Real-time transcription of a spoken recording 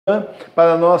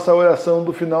para a nossa oração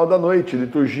do final da noite,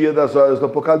 liturgia das horas do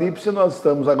Apocalipse. Nós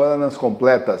estamos agora nas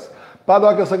completas.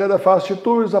 Paróquia Sagrada Fast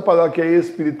Tours, a paróquia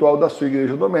espiritual da sua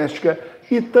igreja doméstica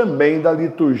e também da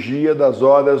liturgia das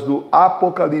horas do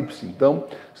Apocalipse. Então,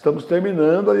 estamos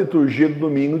terminando a liturgia do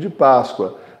domingo de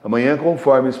Páscoa. Amanhã,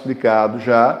 conforme explicado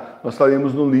já, nós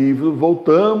estaremos no livro,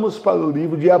 voltamos para o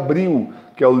livro de abril,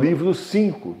 que é o livro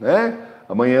 5, né?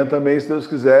 Amanhã também, se Deus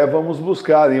quiser, vamos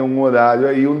buscar em algum horário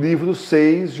aí o livro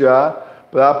 6 já,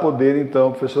 para poder então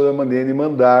a professora Manene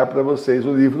mandar para vocês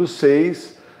o livro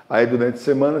 6, aí durante a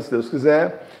semana, se Deus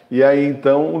quiser, e aí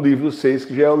então o livro 6,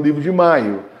 que já é o livro de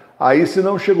maio. Aí se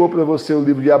não chegou para você o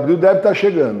livro de abril, deve estar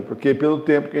chegando, porque pelo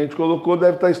tempo que a gente colocou,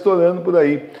 deve estar estourando por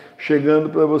aí, chegando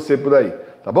para você por aí.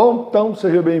 Tá bom? Então,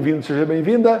 seja bem-vindo, seja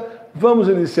bem-vinda. Vamos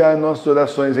iniciar nossas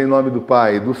orações em nome do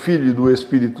Pai, do Filho e do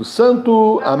Espírito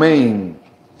Santo. Amém.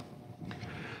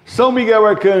 São Miguel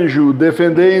Arcanjo,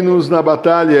 defendei-nos na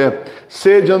batalha,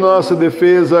 sede a nossa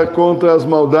defesa contra as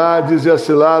maldades e as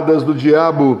ciladas do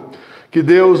diabo. Que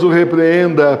Deus o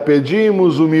repreenda,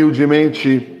 pedimos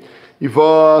humildemente. E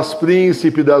vós,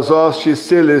 príncipe das hostes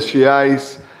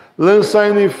celestiais,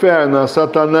 lançai no inferno a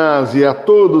Satanás e a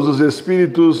todos os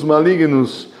espíritos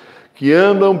malignos que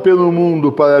andam pelo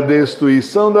mundo para a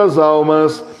destruição das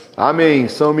almas. Amém.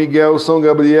 São Miguel, São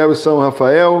Gabriel e São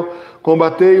Rafael,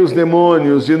 combatei os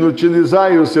demônios e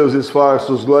inutilizai os seus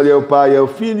esforços. Glória ao Pai, ao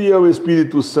Filho e ao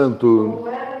Espírito Santo. Como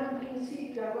era no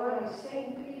princípio, agora e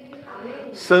sempre. Amém.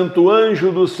 Santo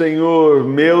anjo do Senhor,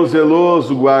 meu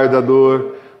zeloso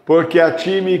guardador, porque a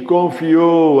ti me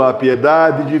confiou a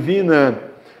piedade divina,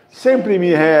 sempre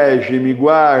me rege, me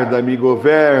guarda, me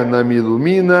governa, me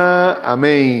ilumina.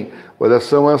 Amém.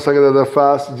 Oração à Sagrada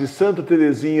Face de Santa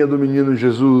Teresinha do Menino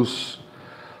Jesus.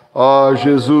 Ó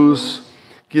Jesus,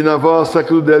 que na vossa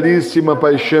crudelíssima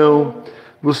paixão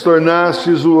vos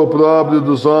tornastes o opróbrio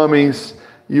dos homens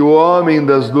e o homem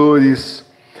das dores,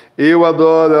 eu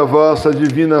adoro a vossa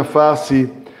divina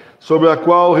face, sobre a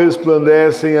qual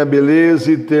resplandecem a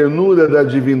beleza e ternura da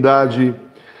divindade,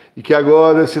 e que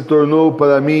agora se tornou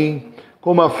para mim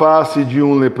como a face de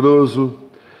um leproso.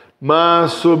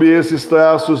 Mas, sob esses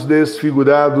traços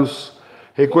desfigurados,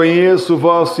 reconheço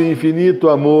vosso infinito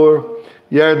amor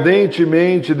e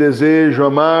ardentemente desejo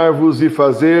amar-vos e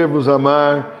fazer-vos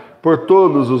amar por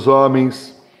todos os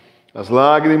homens. As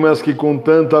lágrimas que com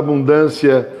tanta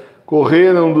abundância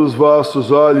correram dos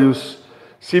vossos olhos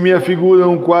se me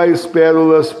afiguram quais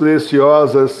pérolas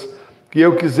preciosas que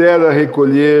eu quisera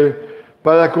recolher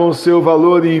para com seu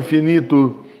valor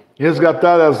infinito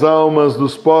resgatar as almas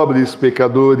dos pobres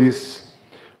pecadores.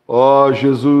 Ó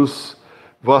Jesus,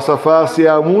 vossa face é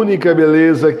a única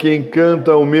beleza que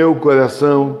encanta o meu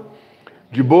coração.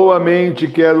 De boa mente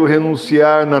quero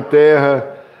renunciar na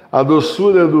terra à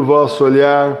doçura do vosso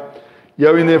olhar e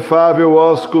ao inefável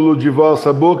ósculo de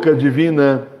vossa boca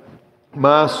divina,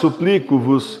 mas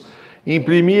suplico-vos,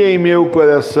 imprimi em meu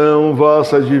coração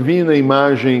vossa divina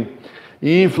imagem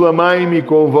e inflamai-me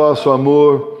com vosso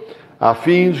amor, a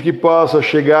fim de que possa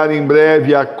chegar em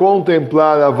breve a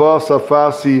contemplar a vossa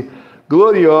face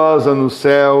gloriosa no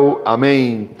céu.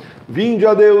 Amém. Vinde,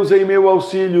 ó Deus, em meu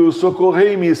auxílio,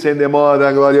 socorrei-me sem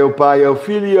demora. Glória ao Pai, ao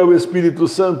Filho e ao Espírito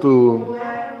Santo. Como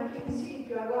era no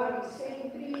princípio, agora e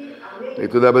sempre. Amém.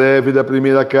 Leitura breve da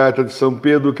primeira carta de São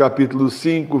Pedro, capítulo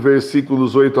 5,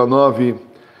 versículos 8 a 9.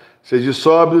 Sede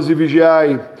sóbrios e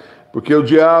vigiai, porque o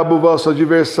diabo, vosso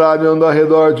adversário, anda ao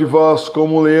redor de vós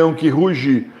como um leão que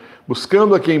ruge,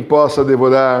 buscando a quem possa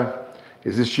devorar.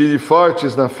 Resistirem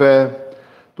fortes na fé.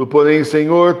 Tu, porém,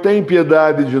 Senhor, tem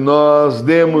piedade de nós,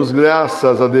 demos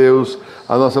graças a Deus.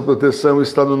 A nossa proteção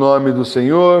está no nome do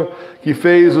Senhor, que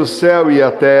fez o céu e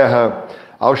a terra.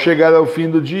 Ao chegar ao fim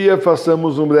do dia,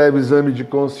 façamos um breve exame de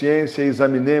consciência e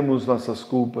examinemos nossas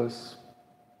culpas.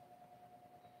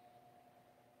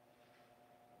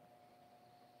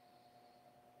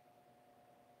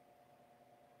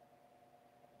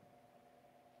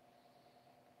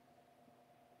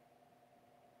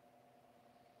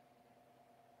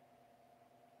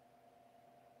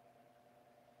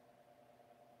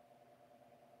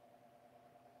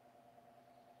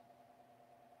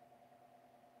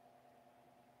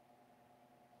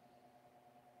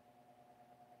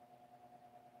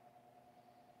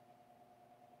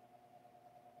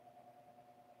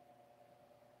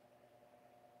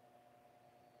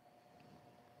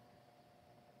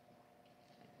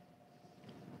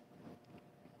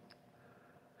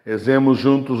 Rezemos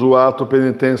juntos o ato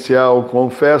penitencial.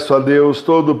 Confesso a Deus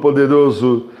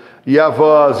Todo-Poderoso e a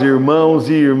vós, irmãos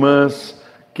e irmãs,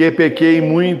 que pequei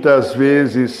muitas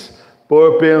vezes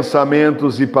por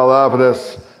pensamentos e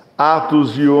palavras,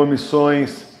 atos e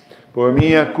omissões, por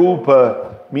minha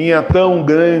culpa, minha tão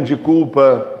grande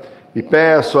culpa, e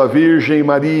peço à Virgem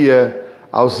Maria,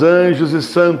 aos anjos e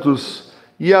santos,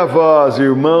 e a vós,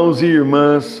 irmãos e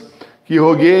irmãs, que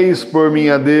rogueis por mim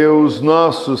a Deus,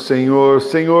 nosso Senhor.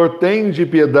 Senhor, tende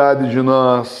piedade de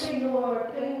nós. Senhor,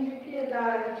 tende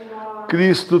piedade de nós.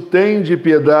 Cristo, tende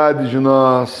piedade de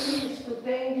nós. Cristo,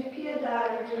 tende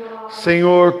piedade de nós.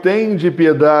 Senhor, tende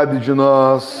piedade de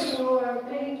nós. Senhor,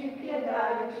 tende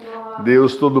piedade de nós.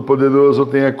 Deus Todo-Poderoso,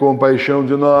 tenha compaixão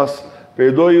de nós,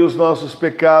 perdoe os nossos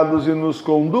pecados e nos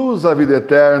conduz à vida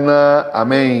eterna.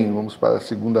 Amém. Vamos para a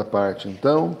segunda parte,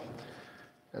 então.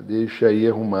 Deixa aí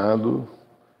arrumado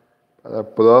para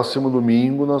próximo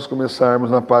domingo nós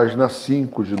começarmos na página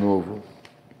 5 de novo.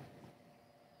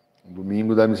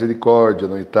 Domingo da Misericórdia,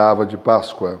 na oitava de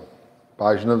Páscoa.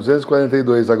 Página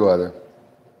 242 agora.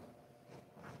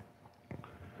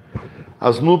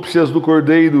 As núpcias do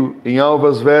Cordeiro, em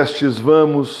alvas vestes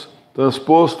vamos,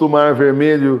 transposto o mar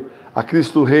vermelho, a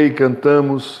Cristo Rei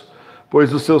cantamos, pois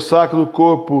do seu sacro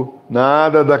corpo, na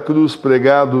ada da cruz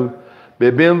pregado,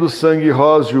 bebendo sangue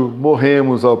róseo,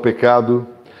 morremos ao pecado.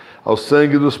 Ao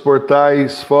sangue dos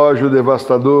portais foge o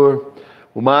devastador,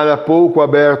 o mar a pouco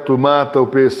aberto mata o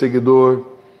perseguidor.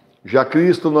 Já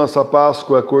Cristo, nossa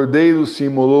Páscoa, Cordeiro se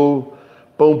imolou,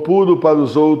 pão puro para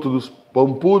os outros,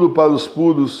 pão puro para os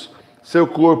puros, seu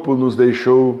corpo nos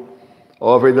deixou.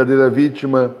 Ó verdadeira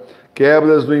vítima,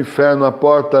 quebras do inferno a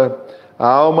porta, a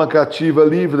alma cativa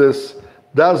livras,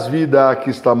 das vida a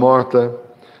que está morta.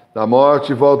 Da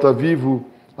morte volta vivo,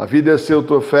 a vida é seu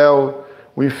troféu,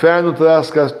 o inferno traz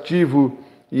cativo,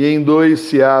 e em dois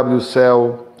se abre o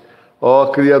céu. Ó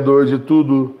Criador de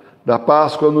tudo, da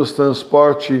Páscoa nos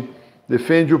transporte,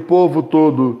 defende o povo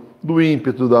todo do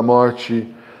ímpeto da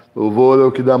morte. Louvor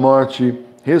ao que da morte,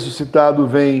 ressuscitado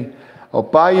vem, ao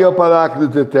Pai e ao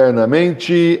Paráclito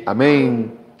eternamente.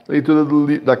 Amém. Leitura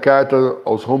da carta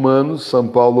aos Romanos, São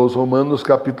Paulo aos Romanos,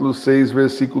 capítulo 6,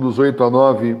 versículos 8 a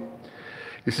 9.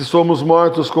 E se somos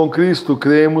mortos com Cristo,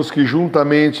 cremos que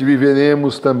juntamente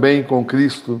viveremos também com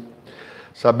Cristo,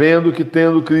 sabendo que,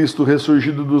 tendo Cristo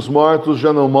ressurgido dos mortos,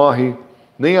 já não morre,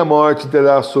 nem a morte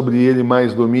terá sobre ele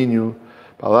mais domínio.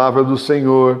 Palavra do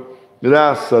Senhor,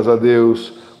 graças a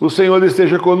Deus. O Senhor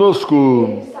esteja conosco.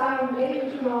 Ele está no meio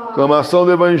de nós. Aclamação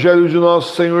do Evangelho de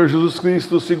nosso Senhor Jesus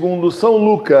Cristo, segundo São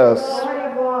Lucas. Glória a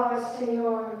vós,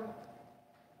 Senhor.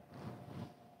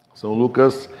 São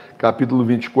Lucas, capítulo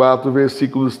 24,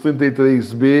 versículos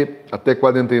 33b até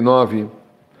 49.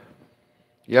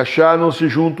 E acharam-se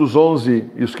juntos 11,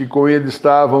 e os que com ele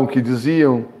estavam, que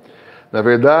diziam: na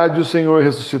verdade, o Senhor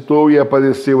ressuscitou e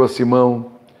apareceu a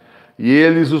Simão. E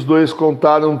eles, os dois,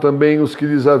 contaram também os que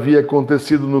lhes havia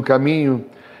acontecido no caminho,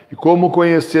 e como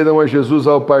conheceram a Jesus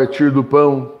ao partir do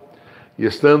pão. E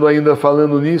estando ainda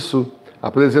falando nisso,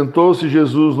 apresentou-se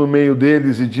Jesus no meio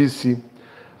deles e disse: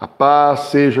 a paz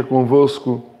seja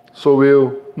convosco, sou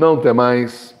eu, não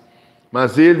temais.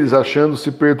 Mas eles,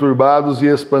 achando-se perturbados e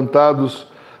espantados,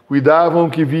 cuidavam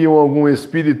que viam algum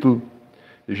espírito.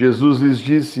 E Jesus lhes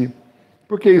disse: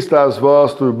 por que estáis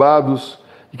vós turbados?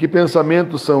 E que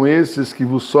pensamentos são esses que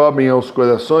vos sobem aos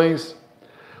corações?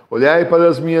 Olhai para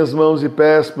as minhas mãos e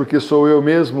pés, porque sou eu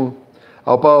mesmo.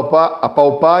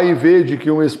 Apalpai e vede que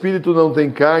um espírito não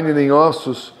tem carne nem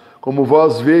ossos, como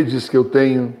vós vedes que eu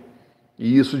tenho.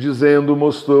 E isso dizendo,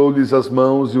 mostrou-lhes as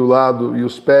mãos e o lado e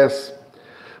os pés.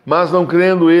 Mas não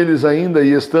crendo eles ainda,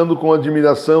 e estando com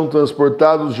admiração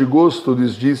transportados de gosto,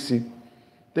 lhes disse: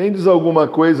 tendes alguma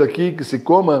coisa aqui que se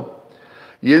coma?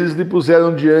 E eles lhe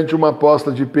puseram diante uma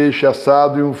posta de peixe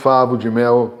assado e um favo de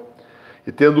mel.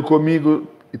 E tendo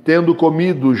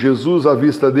comido Jesus à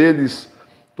vista deles,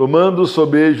 tomando os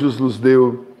sobejos, los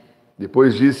deu.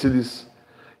 Depois disse-lhes: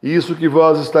 isso que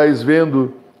vós estáis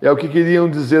vendo é o que queriam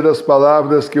dizer as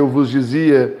palavras que eu vos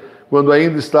dizia quando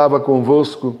ainda estava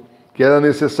convosco, que era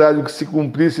necessário que se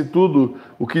cumprisse tudo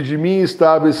o que de mim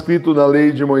estava escrito na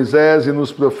lei de Moisés e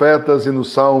nos profetas e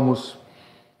nos salmos.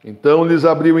 Então lhes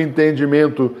abriu o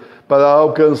entendimento para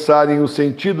alcançarem o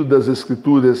sentido das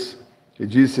Escrituras, e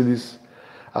disse-lhes: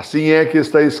 assim é que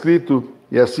está escrito,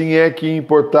 e assim é que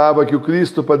importava que o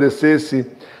Cristo padecesse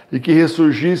e que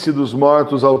ressurgisse dos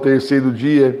mortos ao terceiro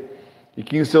dia, e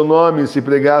que em seu nome se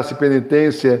pregasse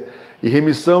penitência e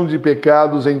remissão de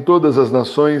pecados em todas as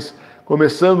nações,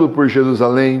 começando por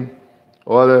Jerusalém.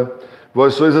 Ora,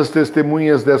 vós sois as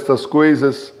testemunhas destas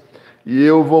coisas, e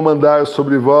eu vou mandar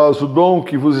sobre vós o dom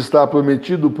que vos está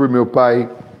prometido por meu Pai.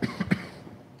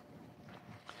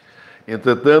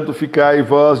 Entretanto, ficai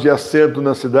vós de assento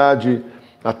na cidade,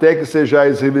 até que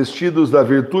sejais revestidos da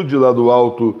virtude lá do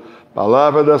alto.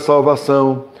 Palavra da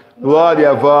salvação. Glória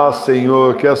a vós,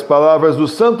 Senhor, que as palavras do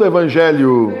Santo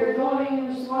Evangelho... Perdoem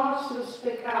os nossos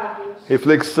pecados.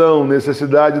 Reflexão,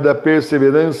 necessidade da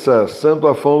perseverança, Santo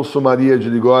Afonso Maria de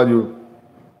Ligório.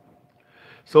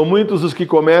 São muitos os que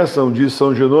começam, diz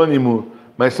São Jerônimo,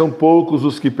 mas são poucos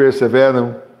os que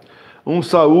perseveram. Um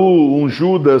Saul, um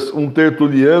Judas, um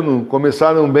Tertuliano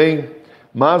começaram bem,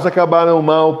 mas acabaram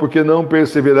mal porque não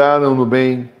perseveraram no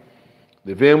bem.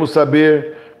 Devemos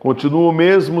saber, continua o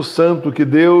mesmo santo, que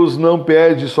Deus não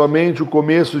pede somente o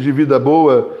começo de vida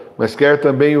boa, mas quer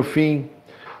também o fim.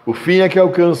 O fim é que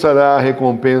alcançará a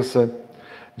recompensa.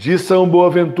 Diz São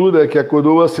Boaventura que a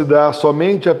coroa se dá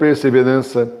somente à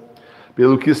perseverança,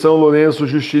 pelo que São Lourenço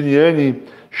Justiniani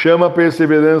chama a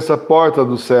perseverança porta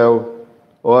do céu.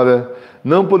 Ora,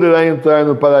 não poderá entrar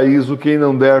no paraíso quem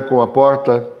não der com a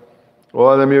porta.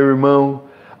 Ora, meu irmão,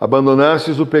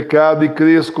 abandonastes o pecado e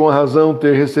crês com a razão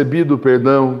ter recebido o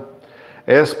perdão.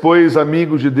 És, pois,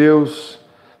 amigo de Deus.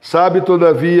 Sabe,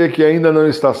 todavia, que ainda não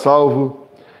está salvo.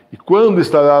 E quando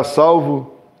estarás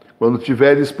salvo? Quando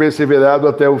tiveres perseverado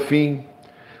até o fim.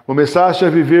 Começaste a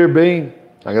viver bem,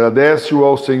 agradece-o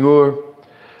ao Senhor.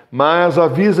 Mas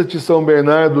avisa-te, São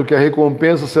Bernardo, que a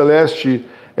recompensa celeste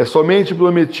é somente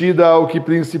prometida ao que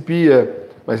principia,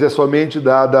 mas é somente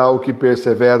dada ao que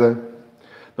persevera.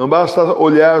 Não basta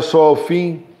olhar só ao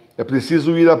fim, é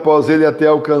preciso ir após ele até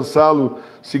alcançá-lo,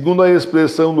 segundo a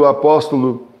expressão do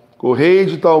apóstolo: correi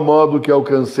de tal modo que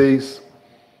alcanceis.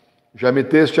 Já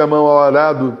meteste a mão ao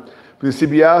arado,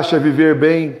 principiaste a viver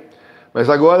bem, mas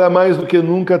agora mais do que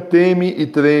nunca teme e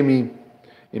treme.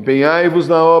 Empenhai-vos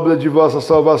na obra de vossa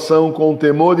salvação com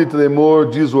temor e tremor,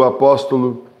 diz o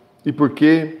apóstolo. E por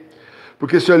quê?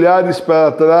 Porque se olhares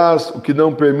para trás, o que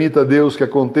não permita a Deus que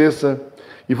aconteça,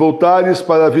 e voltares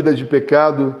para a vida de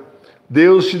pecado,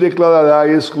 Deus te declarará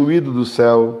excluído do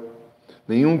céu.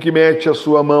 Nenhum que mete a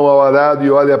sua mão ao arado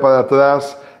e olha para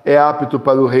trás é apto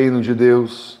para o reino de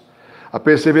Deus. A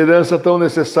perseverança tão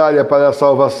necessária para a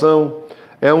salvação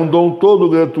é um dom todo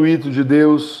gratuito de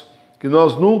Deus, que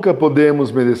nós nunca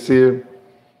podemos merecer.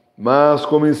 Mas,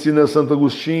 como ensina Santo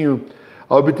Agostinho,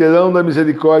 a obterão da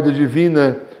misericórdia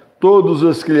divina todos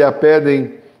os que lhe a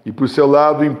pedem e por seu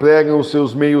lado empregam os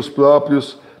seus meios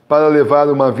próprios para levar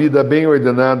uma vida bem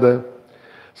ordenada.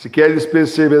 Se queres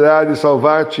perseverar e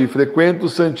salvar-te, frequenta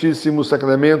os santíssimos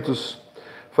sacramentos,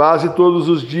 faze todos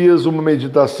os dias uma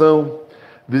meditação,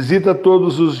 visita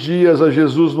todos os dias a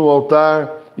Jesus no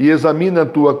altar e examina a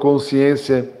tua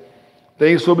consciência.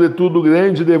 Tem, sobretudo,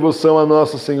 grande devoção a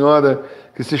Nossa Senhora,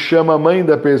 que se chama Mãe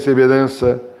da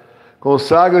Perseverança.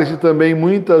 Consagra-te também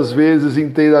muitas vezes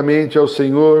inteiramente ao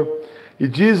Senhor e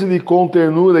diz-lhe com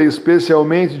ternura,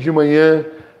 especialmente de manhã,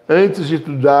 antes de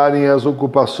te darem as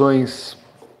ocupações.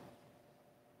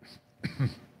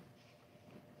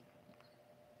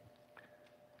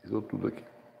 Pisou tudo aqui.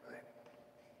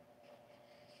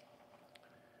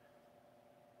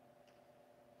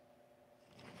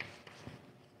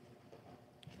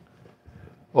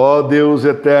 Ó Deus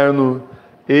eterno,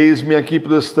 eis-me aqui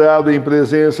prostrado em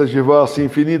presença de vossa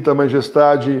infinita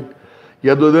majestade e,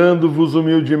 adorando-vos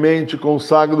humildemente,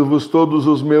 consagro-vos todos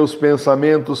os meus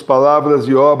pensamentos, palavras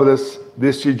e obras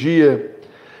deste dia,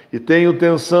 e tenho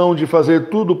intenção de fazer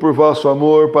tudo por vosso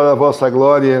amor, para a vossa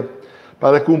glória,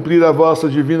 para cumprir a vossa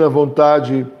divina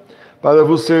vontade, para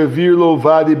vos servir,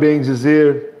 louvar e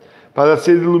bendizer, para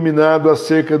ser iluminado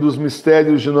acerca dos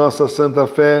mistérios de nossa santa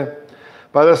fé,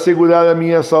 para assegurar a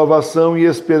minha salvação e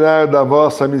esperar da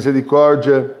vossa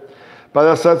misericórdia,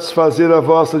 para satisfazer a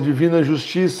vossa divina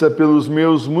justiça pelos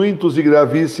meus muitos e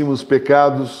gravíssimos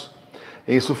pecados,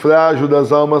 em sufrágio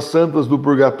das almas santas do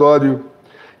purgatório,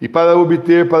 e para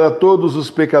obter para todos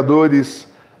os pecadores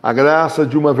a graça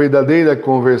de uma verdadeira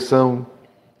conversão.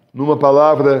 Numa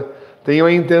palavra, tenho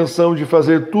a intenção de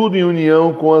fazer tudo em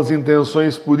união com as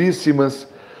intenções puríssimas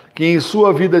que em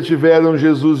sua vida tiveram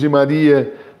Jesus e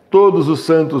Maria, todos os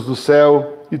santos do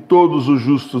céu e todos os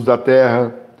justos da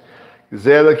terra.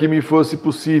 Quisera que me fosse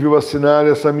possível assinar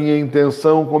essa minha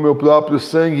intenção com meu próprio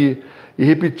sangue e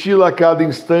repeti-la a cada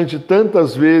instante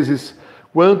tantas vezes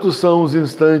quantos são os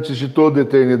instantes de toda a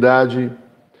eternidade.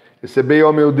 Recebei,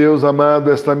 ó meu Deus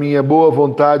amado, esta minha boa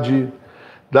vontade.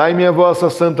 Dai-me a vossa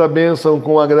santa bênção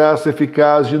com a graça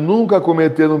eficaz de nunca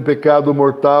cometer um pecado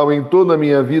mortal em toda a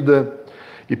minha vida,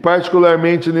 e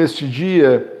particularmente neste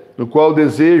dia, no qual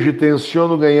desejo e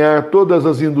tenciono ganhar todas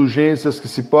as indulgências que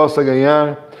se possa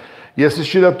ganhar e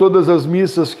assistir a todas as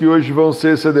missas que hoje vão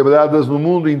ser celebradas no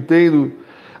mundo inteiro,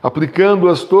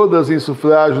 aplicando-as todas em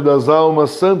sufrágio das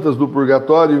almas santas do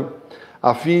purgatório,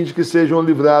 a fim de que sejam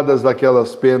livradas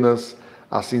daquelas penas.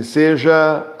 Assim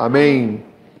seja. Amém.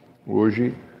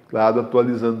 Hoje Claro,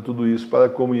 atualizando tudo isso para a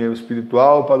comunhão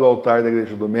espiritual, para o altar da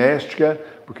igreja doméstica,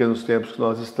 porque nos tempos que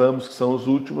nós estamos, que são os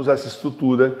últimos, essa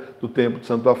estrutura do templo de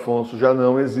Santo Afonso já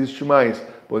não existe mais.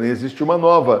 Porém, existe uma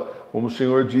nova, como o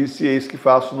Senhor disse, eis que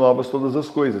faço novas todas as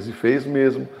coisas. E fez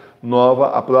mesmo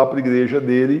nova a própria igreja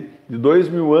dele, de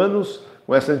 2000 anos,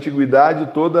 com essa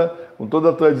antiguidade toda, com toda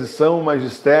a tradição,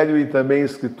 magistério e também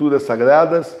escrituras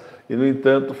sagradas, e, no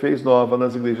entanto, fez nova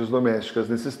nas igrejas domésticas,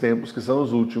 nesses tempos que são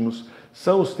os últimos,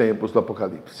 são os tempos do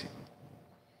Apocalipse.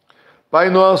 Pai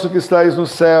nosso que estais no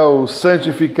céu,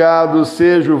 santificado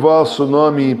seja o vosso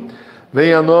nome.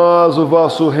 Venha a nós o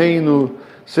vosso reino.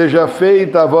 Seja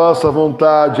feita a vossa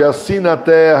vontade, assim na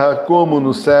terra como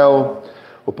no céu.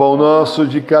 O pão nosso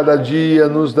de cada dia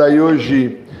nos dai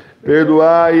hoje.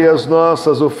 Perdoai as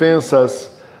nossas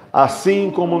ofensas, assim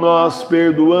como nós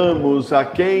perdoamos a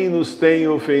quem nos tem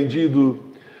ofendido.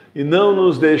 E não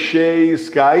nos deixeis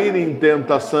cair em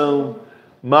tentação,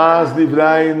 mas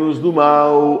livrai-nos do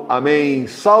mal. Amém.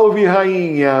 Salve,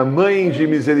 Rainha, Mãe de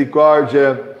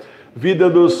Misericórdia, vida,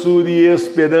 doçura e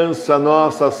esperança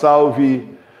nossa, salve.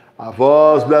 A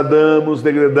vós bradamos,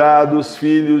 degredados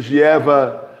filhos de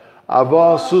Eva, a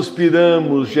vós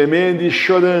suspiramos, gemendo e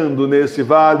chorando nesse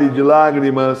vale de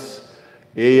lágrimas.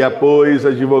 Eia, pois,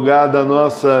 advogada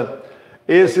nossa,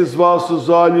 esses vossos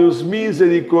olhos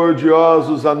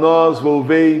misericordiosos a nós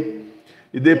volvei,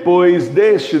 e depois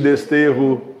deste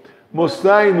desterro,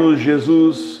 mostrai-nos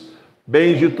Jesus,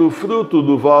 bendito fruto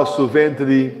do vosso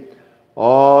ventre.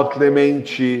 Ó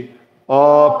clemente,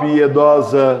 ó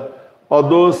piedosa, ó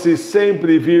doce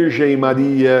sempre Virgem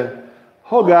Maria,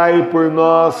 rogai por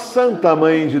nós, Santa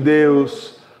Mãe de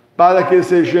Deus, para que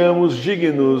sejamos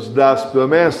dignos das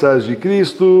promessas de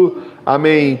Cristo.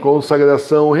 Amém.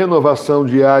 Consagração, renovação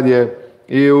diária.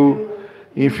 Eu,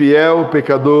 infiel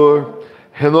pecador,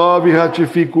 renovo e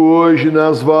ratifico hoje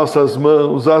nas vossas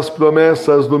mãos as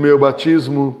promessas do meu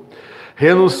batismo.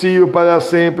 Renuncio para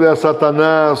sempre a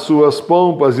Satanás, suas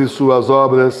pompas e suas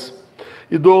obras,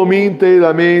 e dou-me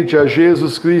inteiramente a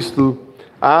Jesus Cristo,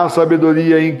 a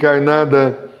sabedoria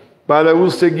encarnada, para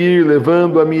o seguir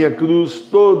levando a minha cruz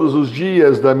todos os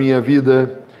dias da minha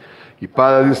vida. E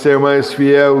para lhe ser mais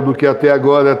fiel do que até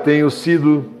agora tenho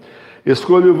sido,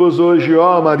 escolho-vos hoje,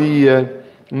 ó Maria,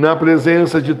 na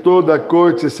presença de toda a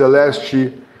corte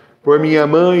celeste, por minha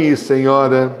Mãe e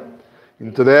Senhora.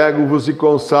 Entrego-vos e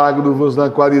consagro-vos na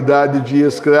qualidade de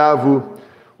escravo,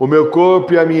 o meu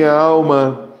corpo e a minha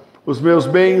alma, os meus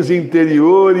bens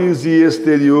interiores e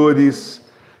exteriores,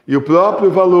 e o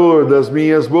próprio valor das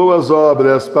minhas boas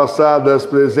obras, passadas,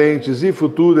 presentes e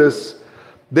futuras,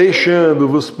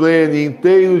 deixando-vos pleno e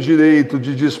inteiro direito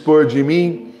de dispor de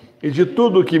mim e de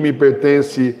tudo o que me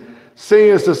pertence, sem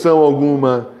exceção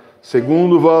alguma,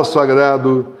 segundo o vosso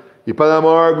agrado, e para a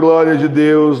maior glória de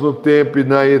Deus no tempo e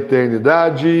na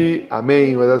eternidade.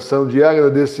 Amém. Oração de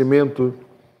agradecimento.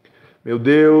 Meu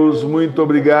Deus, muito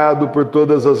obrigado por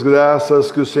todas as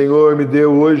graças que o Senhor me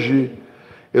deu hoje.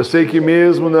 Eu sei que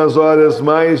mesmo nas horas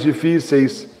mais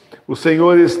difíceis, o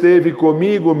Senhor esteve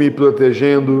comigo me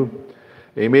protegendo.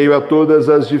 Em meio a todas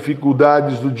as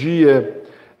dificuldades do dia,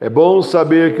 é bom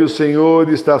saber que o Senhor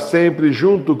está sempre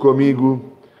junto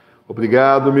comigo.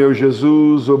 Obrigado, meu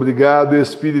Jesus, obrigado,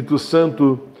 Espírito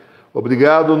Santo,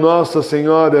 obrigado, Nossa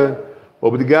Senhora,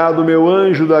 obrigado, meu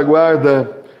anjo da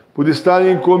guarda, por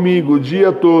estarem comigo o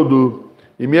dia todo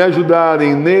e me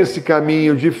ajudarem nesse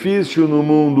caminho difícil no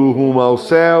mundo rumo ao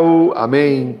céu.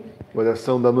 Amém.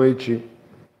 Oração da noite.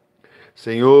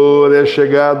 Senhor, é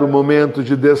chegado o momento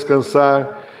de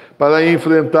descansar para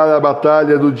enfrentar a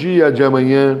batalha do dia de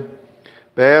amanhã.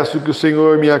 Peço que o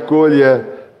Senhor me acolha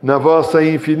na vossa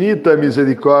infinita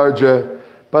misericórdia,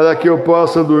 para que eu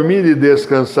possa dormir e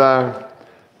descansar.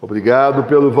 Obrigado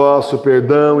pelo vosso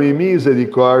perdão e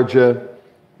misericórdia.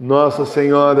 Nossa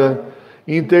Senhora,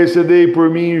 intercedei por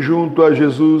mim junto a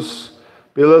Jesus,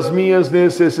 pelas minhas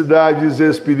necessidades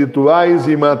espirituais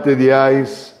e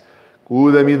materiais.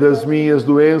 Cura-me das minhas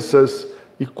doenças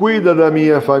e cuida da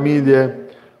minha família,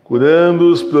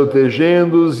 curando-os,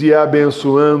 protegendo-os e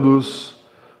abençoando-os.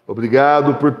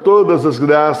 Obrigado por todas as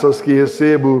graças que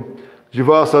recebo de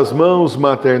vossas mãos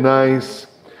maternais.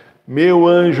 Meu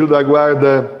anjo da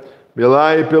guarda,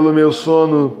 velai pelo meu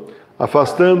sono,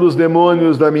 afastando os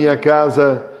demônios da minha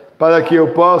casa, para que eu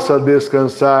possa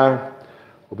descansar.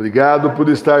 Obrigado por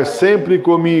estar sempre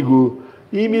comigo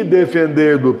e me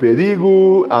defender do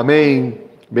perigo. Amém.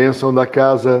 Bênção da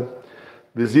casa.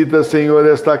 Visita, Senhor,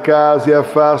 esta casa e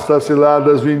afasta as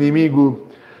ciladas do inimigo.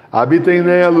 Habitem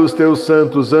nela os teus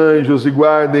santos anjos e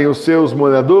guardem os seus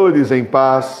moradores em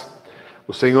paz.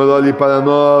 O Senhor olhe para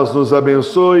nós, nos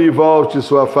abençoe e volte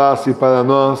sua face para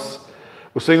nós.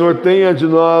 O Senhor tenha de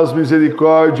nós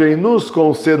misericórdia e nos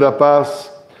conceda a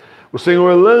paz. O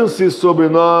Senhor lance sobre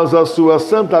nós a sua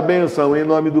santa bênção, em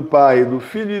nome do Pai, do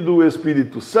Filho e do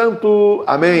Espírito Santo.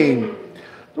 Amém.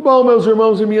 Muito bom, meus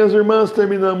irmãos e minhas irmãs,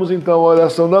 terminamos então a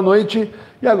oração da noite.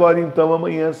 E agora então,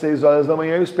 amanhã, às 6 horas da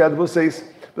manhã, eu espero vocês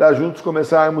para juntos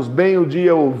começarmos bem o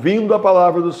dia ouvindo a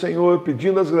palavra do Senhor,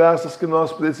 pedindo as graças que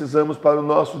nós precisamos para o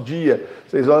nosso dia.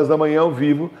 6 horas da manhã ao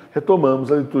vivo,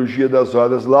 retomamos a liturgia das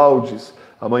horas laudes.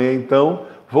 Amanhã então,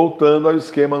 voltando ao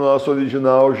esquema nosso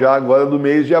original, já agora do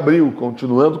mês de abril,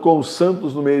 continuando com os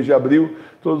santos no mês de abril,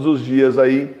 todos os dias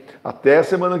aí, até a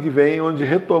semana que vem, onde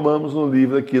retomamos no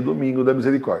livro aqui, Domingo da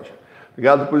Misericórdia.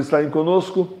 Obrigado por estarem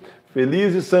conosco,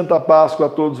 feliz e santa Páscoa a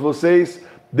todos vocês,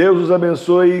 Deus os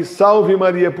abençoe, salve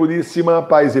Maria Puríssima,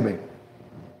 paz e bem.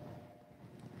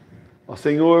 Ó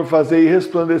Senhor, fazei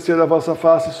resplandecer a vossa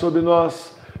face sobre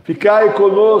nós, ficai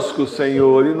conosco,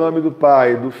 Senhor, em nome do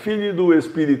Pai, do Filho e do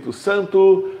Espírito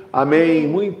Santo. Amém.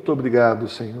 Muito obrigado,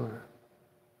 Senhor.